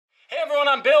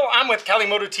I'm Bill. I'm with Cali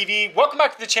Moto TV. Welcome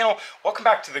back to the channel. Welcome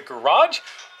back to the garage.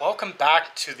 Welcome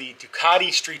back to the Ducati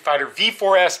Streetfighter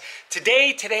V4 S.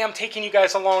 Today I'm taking you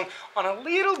guys along on a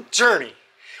little journey.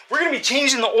 We're going to be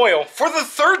changing the oil for the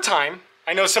third time.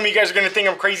 I know some of you guys are going to think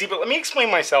I'm crazy, but let me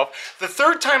explain myself. The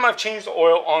third time I've changed the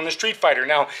oil on the Streetfighter.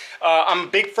 Now, I'm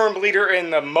a big firm believer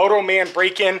in the Moto Man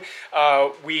break-in.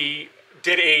 We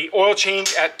did a oil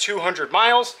change at 200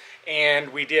 miles.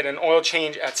 And we did an oil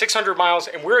change at 600 miles,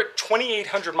 and we're at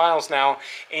 2,800 miles now.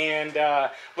 And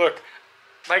look,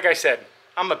 like I said,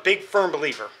 I'm a big firm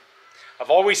believer.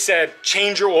 I've always said,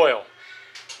 change your oil.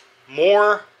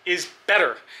 More is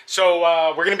better. So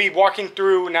we're going to be walking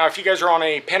through, now if you guys are on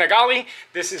a Panigale,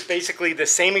 this is basically the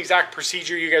same exact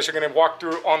procedure you guys are going to walk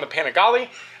through on the Panigale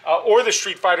or the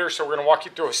Streetfighter. So we're going to walk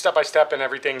you through a step-by-step and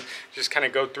everything, just kind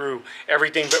of go through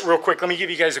everything. But real quick, let me give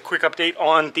you guys a quick update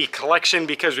on the collection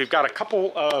because we've got a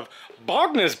couple of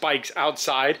Bogna's bikes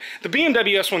outside. The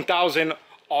BMW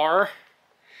S1000R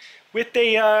with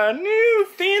a new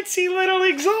fancy little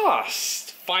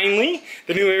exhaust. Finally,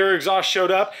 the new air exhaust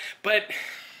showed up, but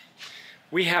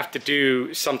we have to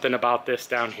do something about this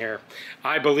down here.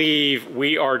 I believe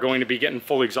we are going to be getting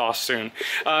full exhaust soon.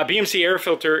 BMC air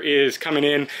filter is coming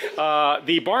in.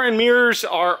 The bar and mirrors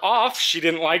are off. She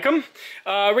didn't like them.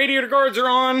 Radiator guards are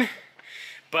on,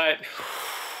 but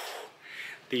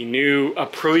the new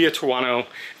Aprilia Tuono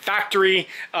factory,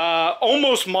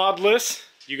 almost modless.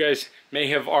 You guys may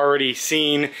have already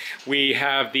seen, we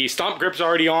have the stomp grips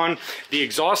already on. The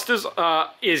exhaust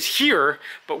is here,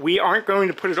 but we aren't going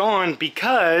to put it on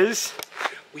because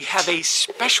we have a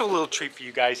special little treat for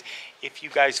you guys. If you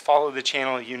guys follow the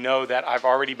channel, you know that I've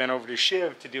already been over to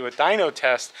Shiv to do a dyno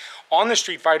test on the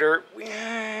Streetfighter.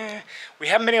 We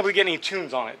haven't been able to get any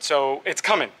tunes on it, so it's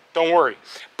coming, don't worry.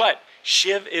 But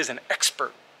Shiv is an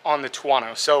expert on the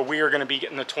Tuono, so we are going to be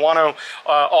getting the Tuono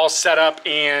all set up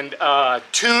and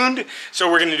tuned.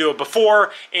 So we're going to do it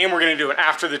before and we're going to do it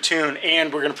after the tune,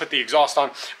 and we're going to put the exhaust on.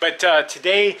 But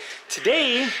today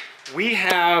we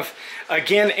have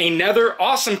again another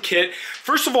awesome kit.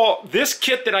 First of all, this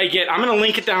kit that I get, I'm going to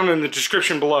link it down in the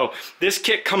description below. This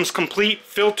kit comes complete: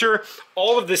 filter,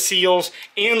 all of the seals,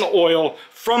 and the oil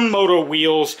from Moto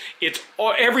Wheels. It's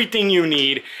everything you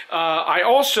need. I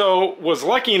also was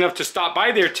lucky enough to stop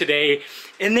by there today,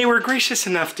 and they were gracious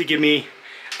enough to give me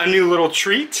a new little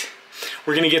treat.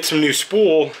 We're gonna get some new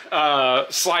spool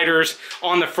sliders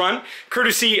on the front,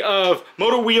 courtesy of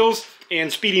Moto Wheels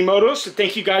and Speedy Motos, so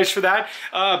thank you guys for that.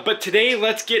 But today,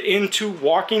 let's get into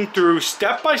walking through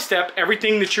step by step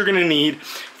everything that you're gonna need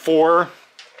for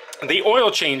the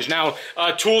oil change. Now,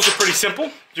 tools are pretty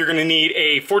simple. You're going to need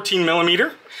a 14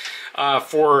 millimeter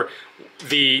for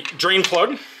the drain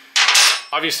plug.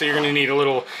 Obviously, you're going to need a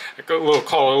little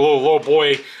low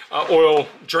boy oil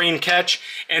drain catch,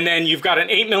 and then you've got an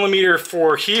 8 millimeter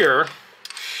for here.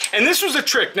 And this was a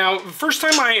trick. Now, the first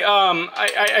time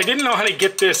I didn't know how to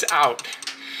get this out,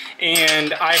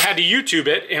 and I had to YouTube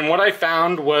it. And what I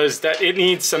found was that it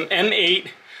needs some M8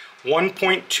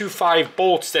 1.25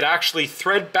 bolts that actually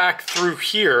thread back through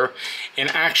here and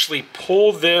actually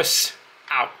pull this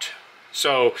out.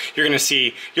 So you're gonna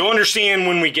see, you'll understand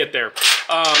when we get there.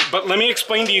 But let me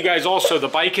explain to you guys also, the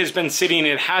bike has been sitting,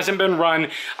 it hasn't been run.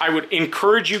 I would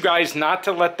encourage you guys not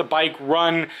to let the bike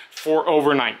run for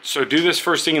overnight. So do this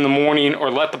first thing in the morning, or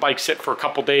let the bike sit for a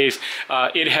couple days.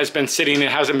 It has been sitting,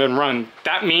 it hasn't been run.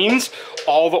 That means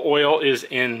all the oil is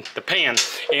in the pan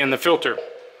and the filter.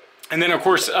 And then, of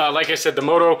course, like I said, the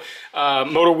Moto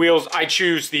Wheels, I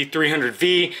choose the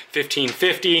 300V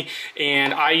 1550,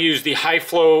 and I use the high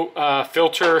flow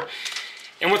filter.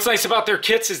 And what's nice about their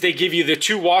kits is they give you the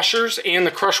 2 washers and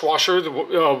the crush washer.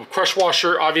 The crush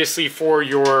washer, obviously, for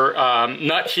your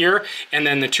nut here, and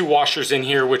then the 2 washers in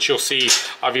here, which you'll see,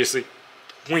 obviously,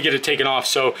 when we get it taken off.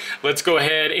 So let's go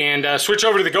ahead and switch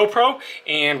over to the GoPro,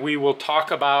 and we will talk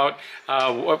about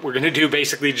what we're going to do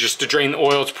basically just to drain the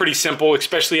oil. It's pretty simple,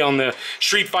 especially on the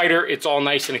Streetfighter. It's all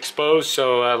nice and exposed,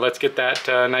 so let's get that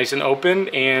nice and open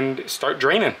and start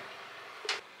draining.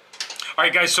 All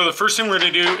right, guys, so the first thing we're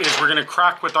going to do is we're going to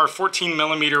crack with our 14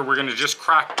 millimeter. We're going to just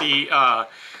crack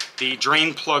the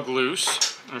drain plug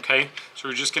loose, okay? So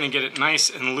we're just going to get it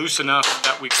nice and loose enough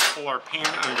that we can pull our pan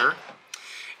under.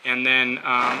 And then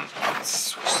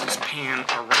let's switch this pan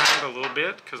around a little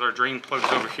bit because our drain plug's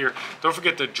over here. Don't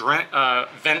forget to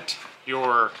vent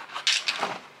your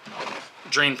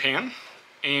drain pan.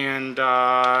 And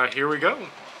here we go.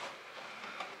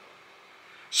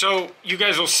 So you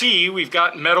guys will see we've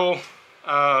got metal,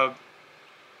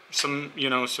 some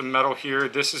metal here.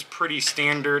 This is pretty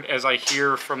standard, as I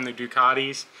hear from the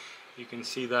Ducatis. You can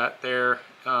see that there.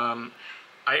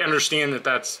 I understand that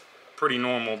that's pretty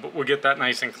normal, but we'll get that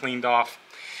nice and cleaned off.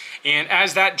 And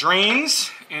as that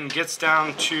drains and gets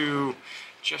down to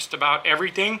just about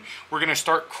everything, we're going to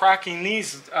start cracking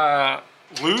these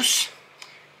loose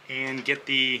and get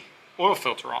the oil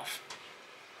filter off.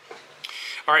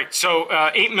 All right, so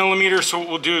 8 millimeters. So what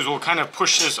we'll do is we'll kind of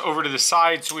push this over to the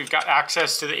side so we've got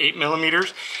access to the 8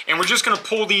 millimeters, and we're just going to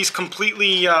pull these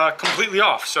completely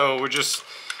off. So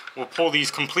we'll pull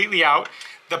these completely out.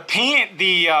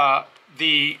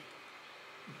 The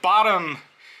bottom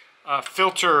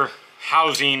filter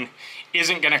housing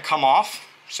isn't going to come off,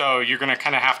 so you're going to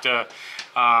kind of have to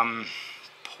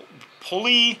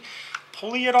pulley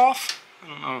it off. I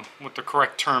don't know what the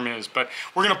correct term is, but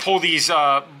we're going to pull these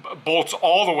bolts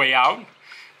all the way out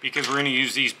because we're going to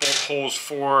use these bolt holes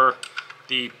for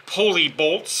the pulley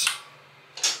bolts.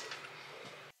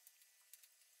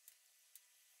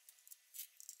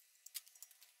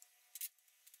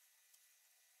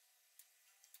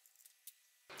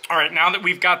 All right, now that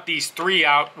we've got these 3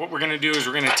 out, what we're going to do is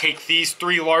we're going to take these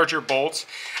 3 larger bolts.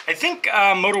 I think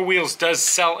Moto Wheels does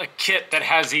sell a kit that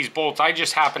has these bolts. I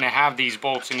just happen to have these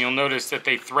bolts, and you'll notice that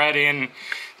they thread in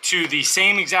to the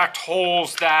same exact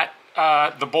holes that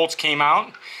the bolts came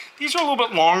out. These are a little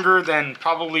bit longer than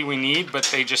probably we need, but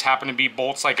they just happen to be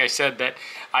bolts, like I said, that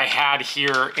I had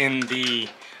here in the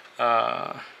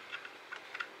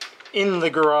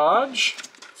garage.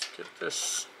 Let's get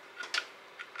this.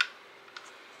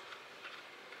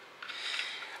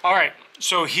 All right,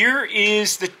 so here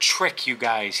is the trick, you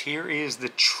guys. Here is the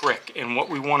trick, and what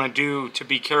we want to do to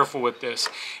be careful with this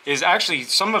is actually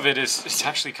some of it is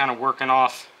actually kind of working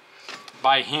off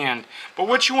by hand. But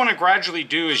what you want to gradually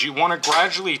do is you want to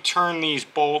gradually turn these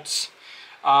bolts.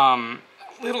 A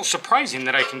little surprising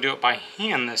that I can do it by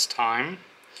hand this time.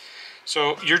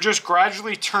 So you're just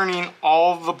gradually turning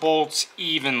all the bolts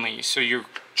evenly. So you're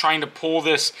trying to pull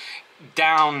this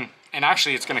down, and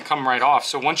actually it's going to come right off.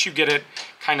 So once you get it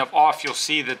kind of off, you'll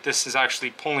see that this is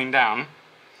actually pulling down.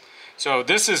 So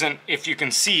this isn't, if you can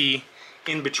see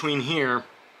in between here,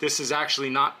 this is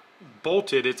actually not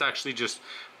bolted, it's actually just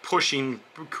pushing,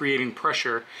 creating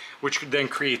pressure, which then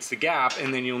creates the gap.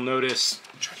 And then you'll notice,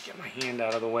 I'll try to get my hand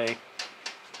out of the way,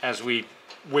 as we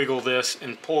wiggle this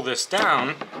and pull this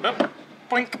down, oh,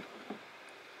 boink.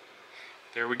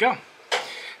 There we go.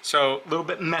 So a little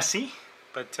bit messy,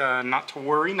 but not to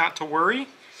worry, not to worry.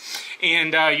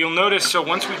 And you'll notice, so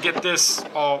once we get this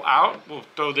all out, we'll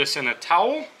throw this in a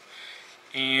towel,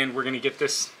 and we're going to get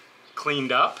this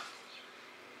cleaned up.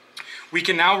 We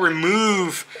can now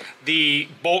remove the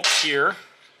bolts here,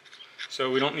 so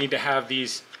we don't need to have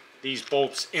these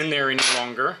bolts in there any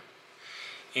longer.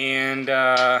 And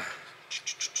there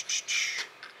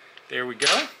we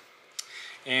go.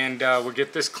 And we'll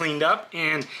get this cleaned up.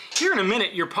 And here in a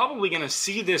minute, you're probably going to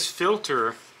see this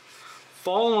filter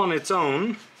fall on its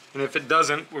own. And if it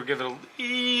doesn't, we'll give it a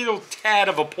little tad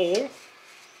of a pull.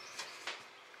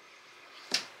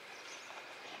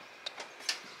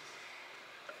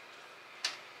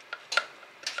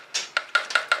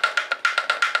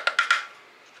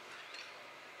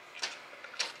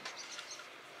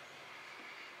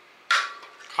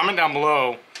 Comment down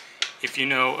below if you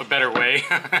know a better way.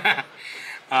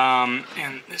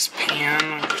 And this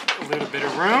pan, a little bit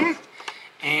of room.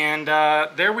 And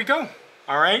there we go.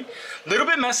 All right, a little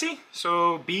bit messy,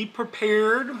 so be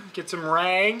prepared. Get some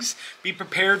rags, be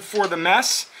prepared for the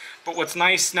mess. But what's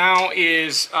nice now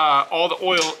is all the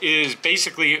oil is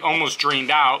basically almost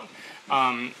drained out,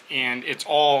 and it's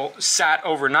all sat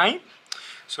overnight,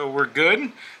 so we're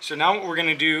good. So now what we're going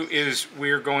to do is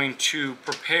we're going to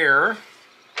prepare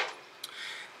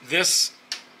this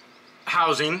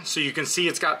housing. So you can see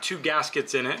it's got 2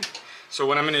 gaskets in it. So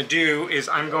what I'm going to do is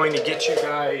I'm going to get you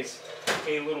guys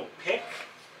a little pick,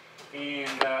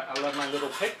 and I love my little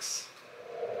picks.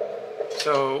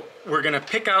 So we're going to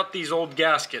pick out these old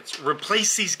gaskets.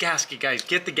 Replace these gaskets, guys.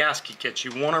 Get the gasket kits.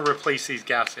 You want to replace these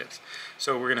gaskets.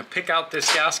 So we're going to pick out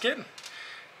this gasket,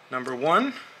 number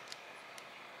 1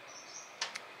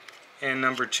 and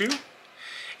number 2.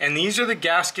 And these are the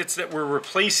gaskets that we're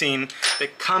replacing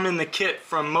that come in the kit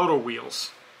from Moto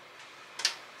Wheels.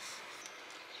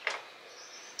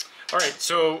 All right,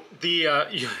 so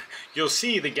you'll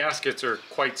see the gaskets are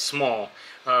quite small.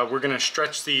 We're going to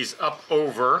stretch these up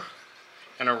over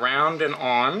and around and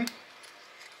on.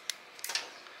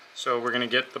 So we're going to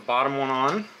get the bottom one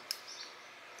on.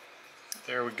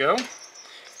 There we go.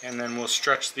 And then we'll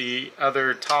stretch the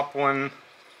other top one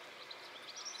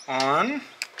on.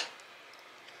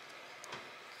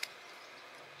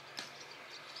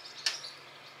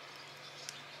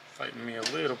 Fighting me a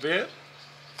little bit.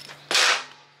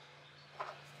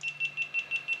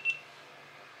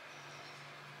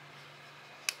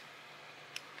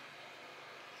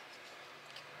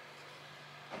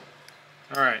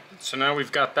 All right, so now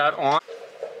we've got that on.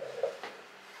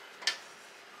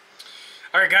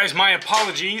 All right, guys, my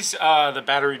apologies. The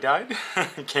battery died.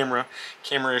 camera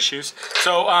issues.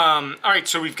 So, all right,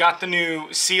 so we've got the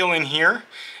new seal in here,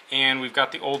 and we've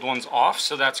got the old ones off,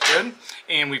 so that's good.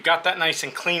 And we've got that nice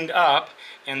and cleaned up.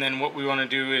 And then what we want to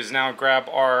do is now grab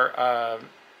our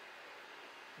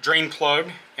drain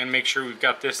plug and make sure we've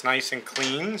got this nice and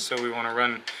clean. So we want to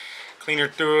run cleaner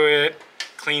through it,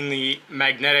 clean the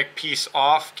magnetic piece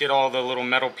off, get all the little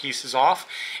metal pieces off.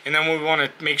 And then we want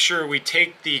to make sure we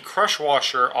take the crush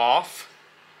washer off,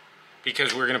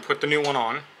 because we're going to put the new one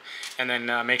on. And then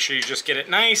make sure you just get it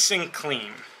nice and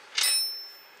clean.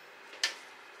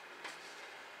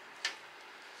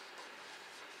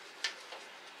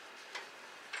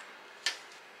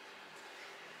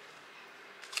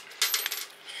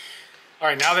 All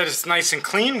right, now that it's nice and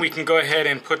clean, we can go ahead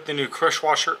and put the new crush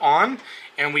washer on,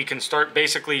 and we can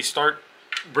basically start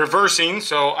reversing.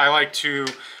 So I like to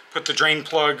put the drain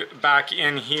plug back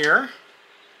in here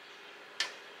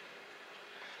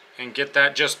and get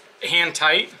that just hand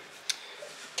tight.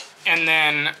 And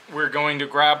then we're going to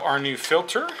grab our new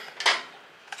filter.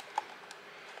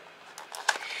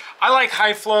 I like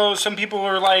high flow. Some people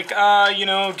are like, you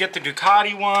know, get the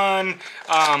Ducati one.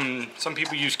 Some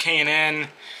people use K&N.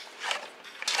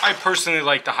 I personally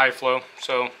like the high flow,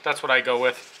 so that's what I go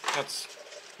with. That's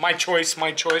my choice,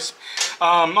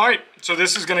 all right, so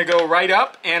this is gonna go right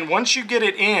up, and once you get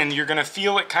it in, you're gonna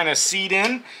feel it kind of seat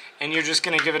in, and you're just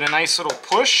gonna give it a nice little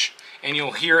push, and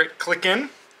you'll hear it click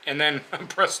in, and then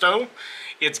presto,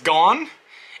 it's gone.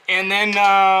 And then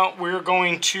we're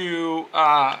going to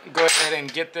go ahead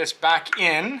and get this back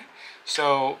in,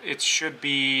 so it should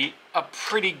be a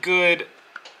pretty good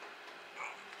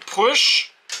push.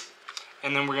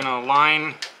 And then we're going to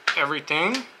align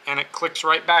everything, and it clicks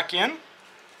right back in.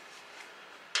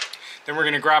 Then we're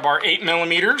going to grab our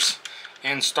 8mm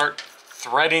and start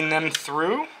threading them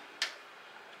through.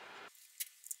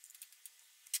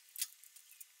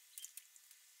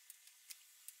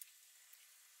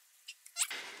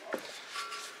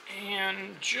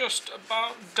 And just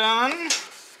about done.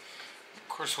 Of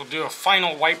course, we'll do a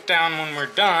final wipe down when we're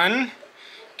done.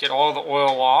 Get all the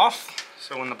oil off,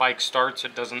 so when the bike starts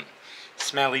it doesn't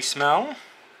smelly smell.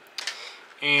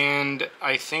 And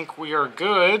I think we are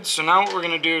good. So now what we're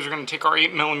going to do is we're going to take our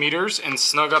 8mm and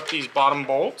snug up these bottom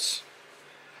bolts.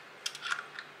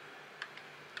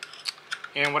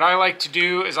 And what I like to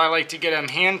do is I like to get them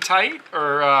hand tight,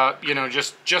 or you know,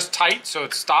 just tight, so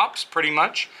it stops pretty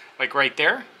much, like right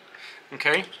there.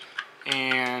 Okay,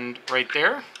 and right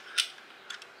there.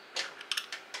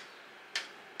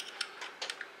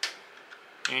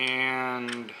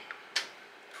 And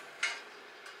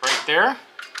right there.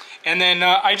 And then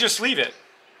I just leave it.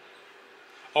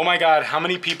 Oh my God, how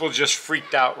many people just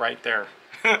freaked out right there?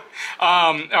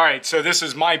 All right, so this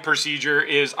is my procedure.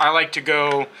 Is I like to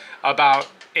go about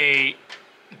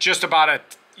just about a,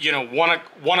 you know,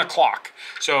 1 o'clock.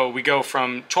 So we go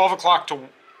from 12 o'clock to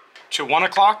 1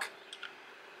 o'clock,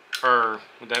 or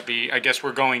would that be? I guess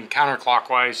we're going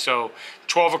counterclockwise. So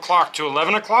 12 o'clock to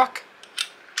 11 o'clock,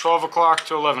 12 o'clock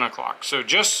to 11 o'clock. So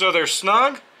just so they're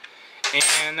snug,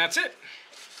 and that's it.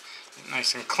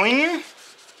 Nice and clean.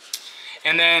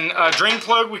 And then drain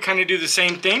plug, we kind of do the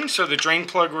same thing. So the drain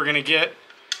plug we're going to get,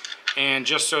 and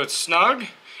just so it's snug,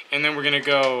 and then we're going to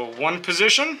go one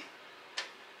position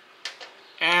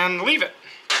and leave it.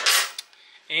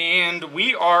 And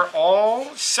we are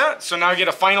all set. So now get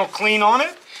a final clean on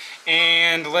it,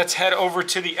 and let's head over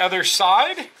to the other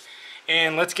side,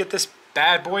 and let's get this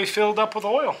bad boy filled up with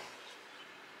oil.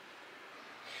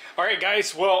 Alright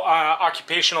guys, well,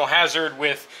 occupational hazard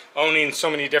with owning so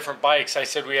many different bikes, I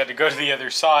said we had to go to the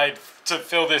other side to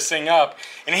fill this thing up.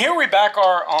 And here we back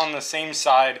are on the same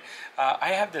side.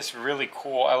 I have this really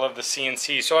cool, I love the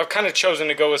CNC, so I've kind of chosen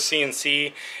to go with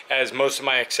CNC as most of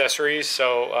my accessories.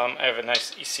 So I have a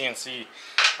nice CNC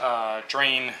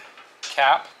drain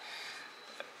cap.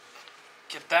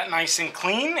 Get that nice and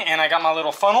clean, and I got my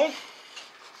little funnel,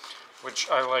 which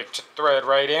I like to thread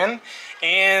right in,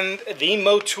 and the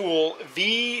Motul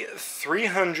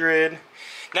V300.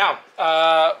 Now,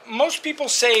 most people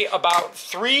say about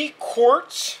 3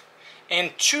 quarts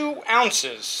and 2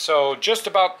 ounces, so just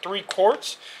about 3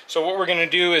 quarts. So what we're going to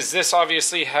do is, this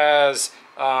obviously has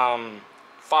 3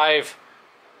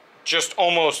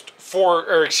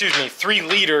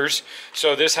 liters,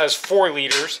 so this has 4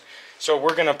 liters. So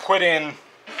we're going to put in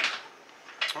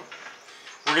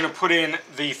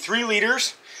the 3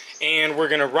 liters, and we're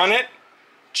going to run it,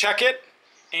 check it,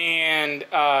 and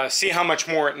see how much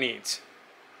more it needs.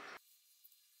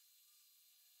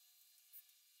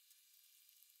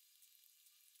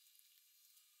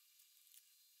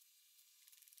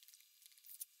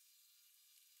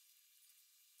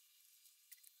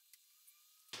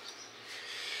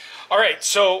 All right,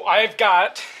 so I've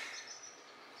got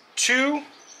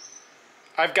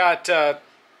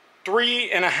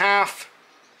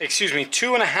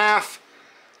 2.5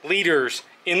 liters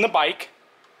in the bike,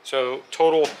 so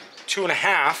total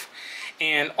 2.5.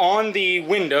 And on the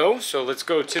window, so let's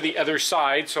go to the other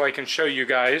side so I can show you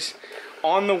guys.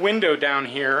 On the window down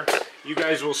here, you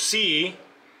guys will see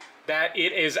that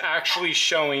it is actually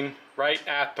showing right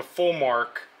at the full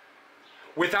mark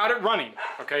without it running.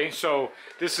 Okay, so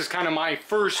this is kind of my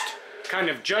first kind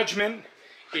of judgment,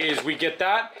 is we get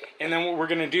that, and then what we're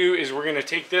going to do is we're going to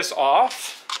take this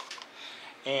off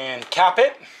and cap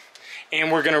it,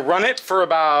 and we're going to run it for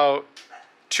about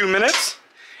 2 minutes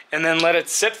and then let it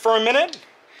sit for a minute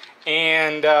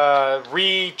and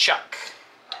recheck.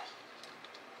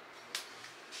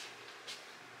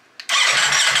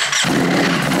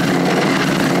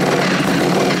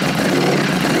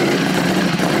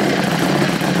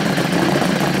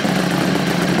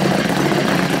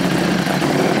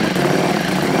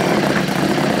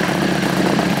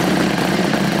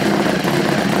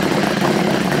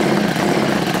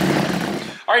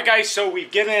 Alright guys, so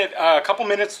we've given it a couple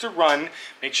minutes to run.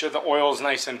 Make sure the oil is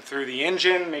nice and through the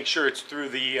engine. Make sure it's through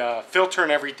the filter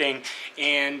and everything.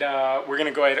 And we're going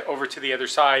to go ahead over to the other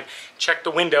side. Check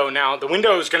the window. Now, the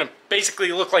window is going to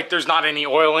basically look like there's not any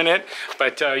oil in it.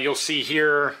 But you'll see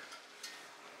here,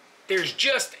 there's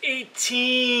just a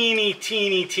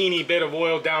teeny bit of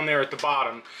oil down there at the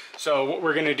bottom. So what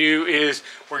we're going to do is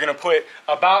we're going to put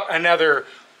about another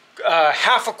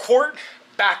half a quart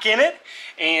back in it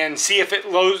and see if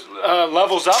it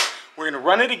levels up. We're going to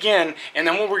run it again, and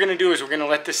then what we're going to do is we're going to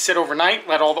let this sit overnight,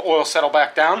 let all the oil settle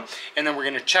back down, and then we're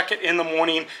going to check it in the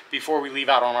morning before we leave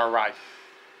out on our ride.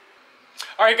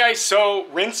 Alright guys, so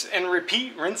rinse and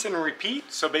repeat, rinse and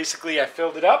repeat. So basically I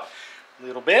filled it up a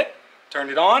little bit,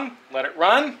 turned it on, let it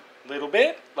run, a little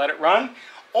bit, let it run.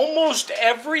 Almost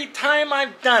every time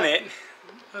I've done it,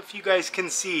 if you guys can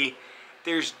see,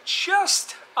 there's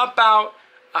just about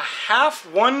a half,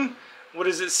 what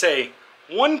does it say?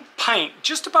 1 pint,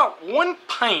 just about 1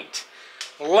 pint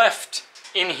left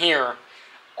in here.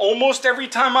 Almost every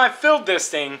time I filled this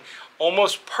thing,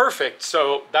 almost perfect.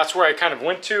 So that's where I kind of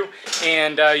went to.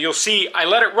 And you'll see I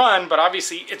let it run, but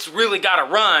obviously it's really got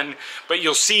to run. But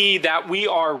you'll see that we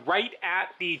are right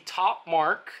at the top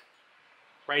mark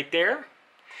right there.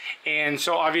 And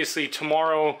so obviously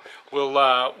tomorrow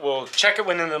we'll check it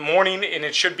when in the morning, and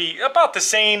it should be about the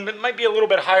same. It might be a little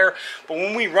bit higher, but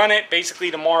when we run it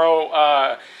basically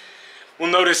tomorrow, we'll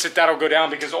notice that that'll go down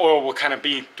because oil will kind of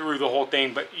be through the whole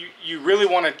thing. But you really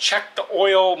want to check the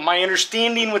oil. My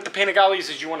understanding with the Panigales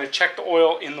is you want to check the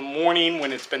oil in the morning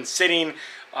when it's been sitting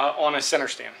on a center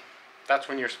stand. That's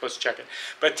when you're supposed to check it.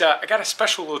 But I got a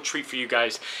special little treat for you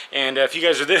guys, and if you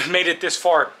guys have made it this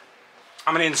far,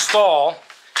 I'm going to install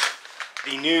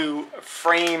the new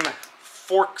frame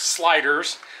fork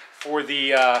sliders for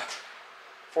the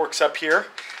forks up here,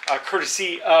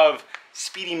 courtesy of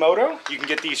Speedy Moto. You can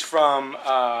get these from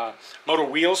Moto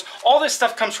Wheels. All this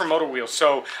stuff comes from Moto Wheels,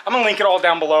 so I'm gonna link it all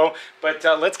down below. But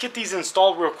let's get these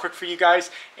installed real quick for you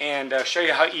guys and show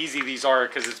you how easy these are,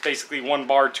 because it's basically 1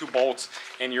 bar, 2 bolts,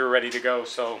 and you're ready to go.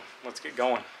 So let's get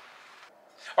going.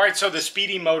 Alright, so the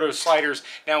Speedy Moto sliders.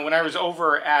 Now, when I was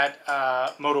over at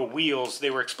Moto Wheels, they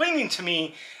were explaining to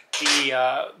me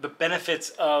the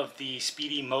benefits of the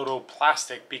Speedy Moto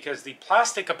plastic, because the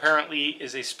plastic apparently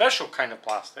is a special kind of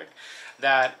plastic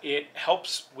that it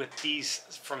helps with these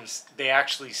they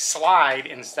actually slide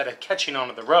instead of catching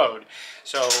onto the road.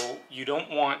 So you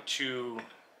don't want to,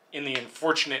 in the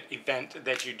unfortunate event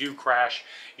that you do crash,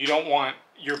 you don't want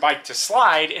your bike to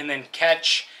slide and then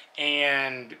catch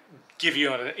and get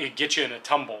you in a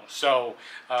tumble. So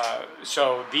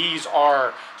so these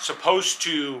are supposed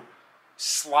to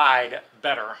slide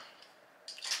better,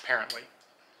 apparently.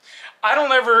 I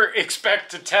don't ever expect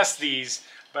to test these,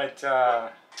 but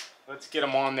let's get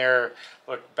them on there.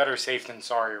 Look, better safe than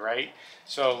sorry, right?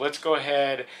 So let's go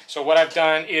ahead. So what I've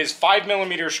done is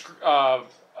 5mm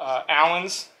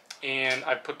Allens, and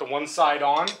I put the one side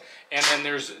on, and then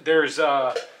there's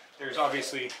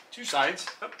obviously 2 sides.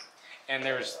 And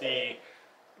there's the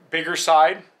bigger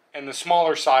side and the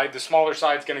smaller side. The smaller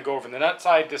side's going to go over the nut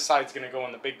side. This side's going to go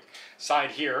on the big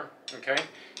side here. Okay,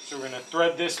 so we're going to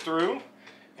thread this through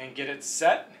and get it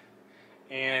set.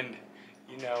 And,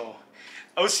 you know,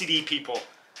 OCD people,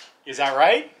 is that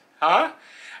right? Huh?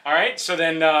 All right, so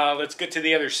then let's get to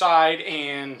the other side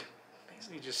and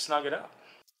basically just snug it up.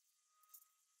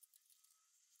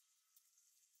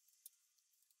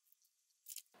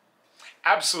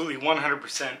 absolutely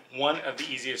 100% one of the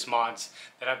easiest mods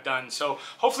that I've done. So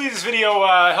hopefully this video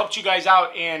helped you guys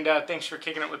out, and thanks for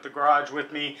kicking it with the garage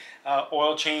with me.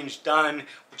 Oil change done.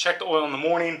 We'll check the oil in the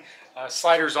morning.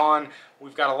 Sliders on.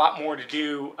 We've got a lot more to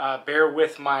do. Bear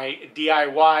with my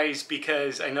DIYs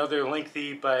because I know they're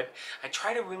lengthy, but I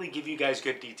try to really give you guys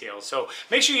good details. So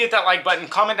make sure you hit that like button.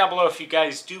 Comment down below if you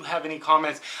guys do have any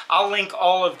comments. I'll link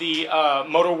all of the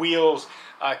Motor Wheels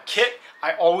kit.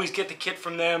 I always get the kit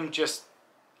from them. Just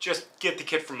get the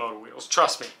kit from Motor Wheels.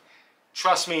 Trust me.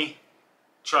 Trust me.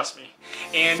 Trust me.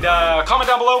 And comment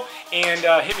down below and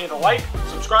hit me with a like,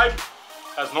 subscribe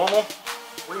as normal.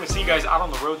 We're going to see you guys out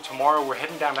on the road tomorrow. We're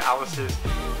heading down to Alice's.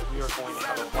 We are going to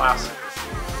have a blast.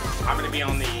 I'm going to be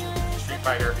on the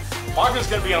Streetfighter. Wagner's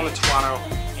going to be on the Tuono.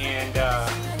 And I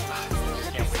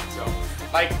just can't wait. So,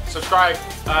 like, subscribe.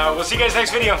 We'll see you guys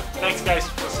next video. Thanks, guys.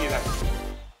 We'll see you then.